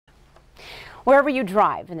Wherever you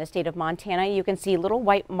drive in the state of Montana, you can see little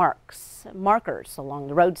white markers along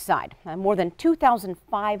the roadside. More than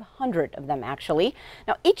 2,500 of them, actually.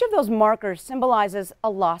 Now, each of those markers symbolizes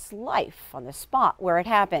a lost life on the spot where it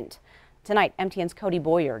happened. Tonight, MTN's Cody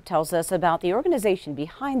Boyer tells us about the organization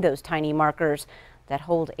behind those tiny markers that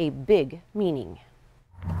hold a big meaning.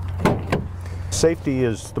 Safety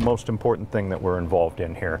is the most important thing that we're involved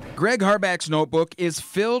in here. Greg Harbach's notebook is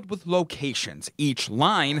filled with locations. Each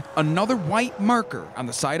line, another white marker on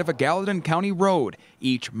the side of a Gallatin County road.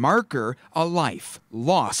 Each marker, a life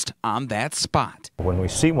lost on that spot. When we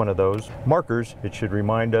see one of those markers, it should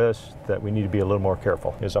remind us that we need to be a little more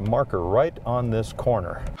careful. There's a marker right on this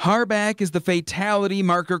corner. Harbach is the Fatality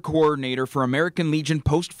Marker Coordinator for American Legion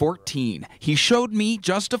Post 14. He showed me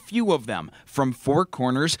just a few of them, from Four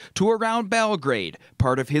Corners to around Belgrade.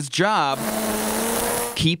 Part of his job,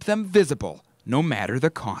 keep them visible, no matter the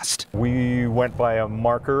cost. We went by a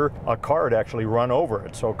marker, a car had actually run over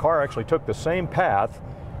it. So a car actually took the same path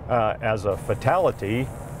as a fatality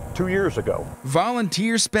 2 years ago.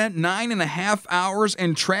 Volunteers spent 9.5 hours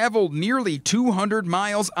and traveled nearly 200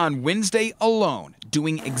 miles on Wednesday alone,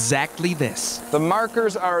 doing exactly this. The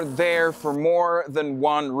markers are there for more than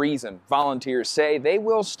one reason. Volunteers say they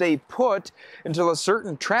will stay put until a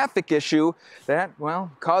certain traffic issue that,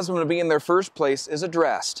 well, caused them to be in their first place is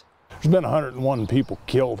addressed. There's been 101 people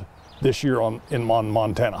killed this year in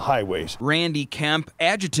Montana highways. Randy Kemp,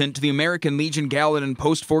 adjutant to the American Legion Gallatin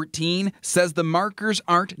Post 14, says the markers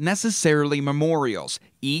aren't necessarily memorials.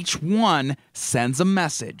 Each one sends a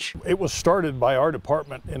message. It was started by our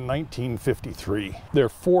department in 1953. They're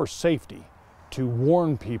for safety, to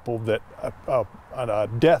warn people that a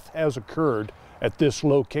death has occurred at this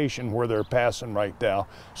location where they're passing right now,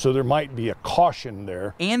 so there might be a caution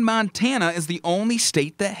there. And Montana is the only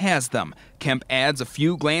state that has them. Kemp adds a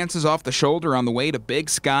few glances off the shoulder on the way to Big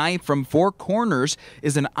Sky from Four Corners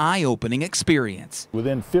is an eye-opening experience.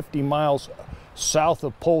 Within 50 miles south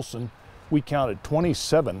of Polson, we counted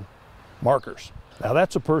 27 markers. Now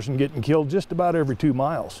that's a person getting killed just about every 2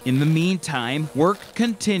 miles. In the meantime, work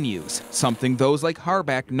continues, something those like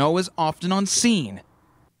Harbach know is often unseen,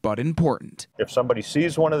 but important. If somebody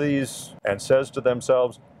sees one of these and says to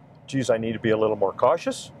themselves, geez, I need to be a little more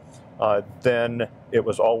cautious, then it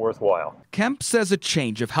was all worthwhile. Kemp says a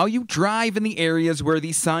change of how you drive in the areas where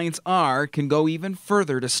these signs are can go even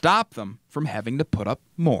further to stop them from having to put up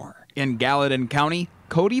more. In Gallatin County,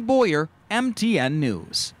 Cody Boyer, MTN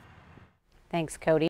News. Thanks, Cody.